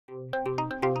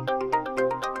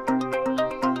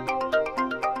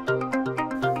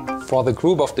For the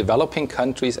group of developing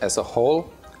countries as a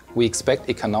whole, we expect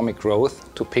economic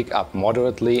growth to pick up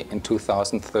moderately in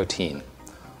 2013,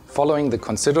 following the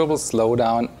considerable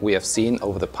slowdown we have seen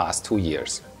over the past 2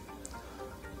 years.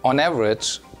 On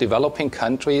average, developing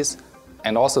countries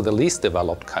and also the least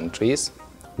developed countries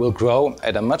will grow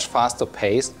at a much faster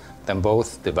pace than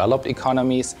both developed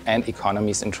economies and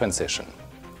economies in transition.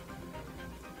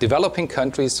 Developing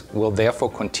countries will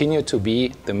therefore continue to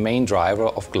be the main driver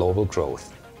of global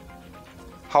growth.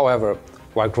 However,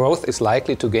 while growth is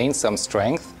likely to gain some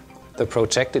strength, the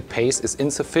projected pace is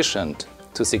insufficient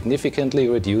to significantly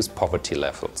reduce poverty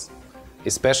levels,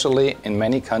 especially in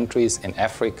many countries in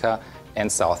Africa and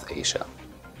South Asia.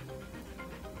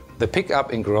 The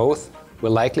pickup in growth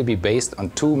will likely be based on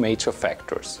 2 major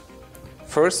factors.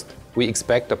 First, we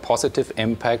expect a positive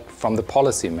impact from the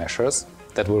policy measures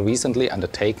that were recently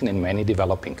undertaken in many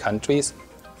developing countries,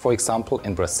 for example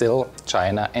in Brazil,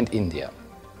 China and India.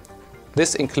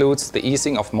 This includes the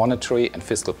easing of monetary and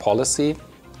fiscal policy,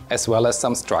 as well as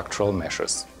some structural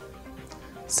measures.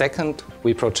 Second,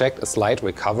 we project a slight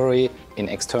recovery in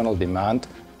external demand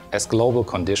as global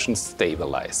conditions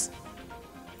stabilize.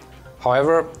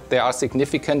 However, there are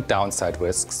significant downside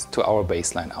risks to our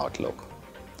baseline outlook.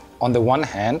 On the one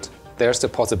hand, there's the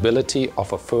possibility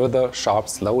of a further sharp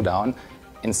slowdown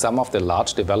in some of the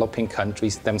large developing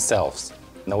countries themselves,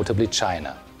 notably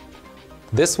China.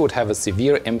 This would have a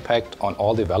severe impact on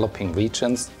all developing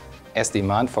regions as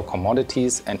demand for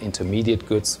commodities and intermediate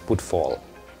goods would fall.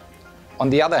 On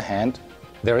the other hand,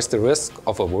 there is the risk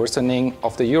of a worsening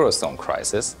of the Eurozone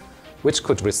crisis, which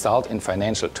could result in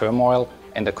financial turmoil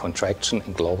and a contraction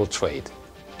in global trade.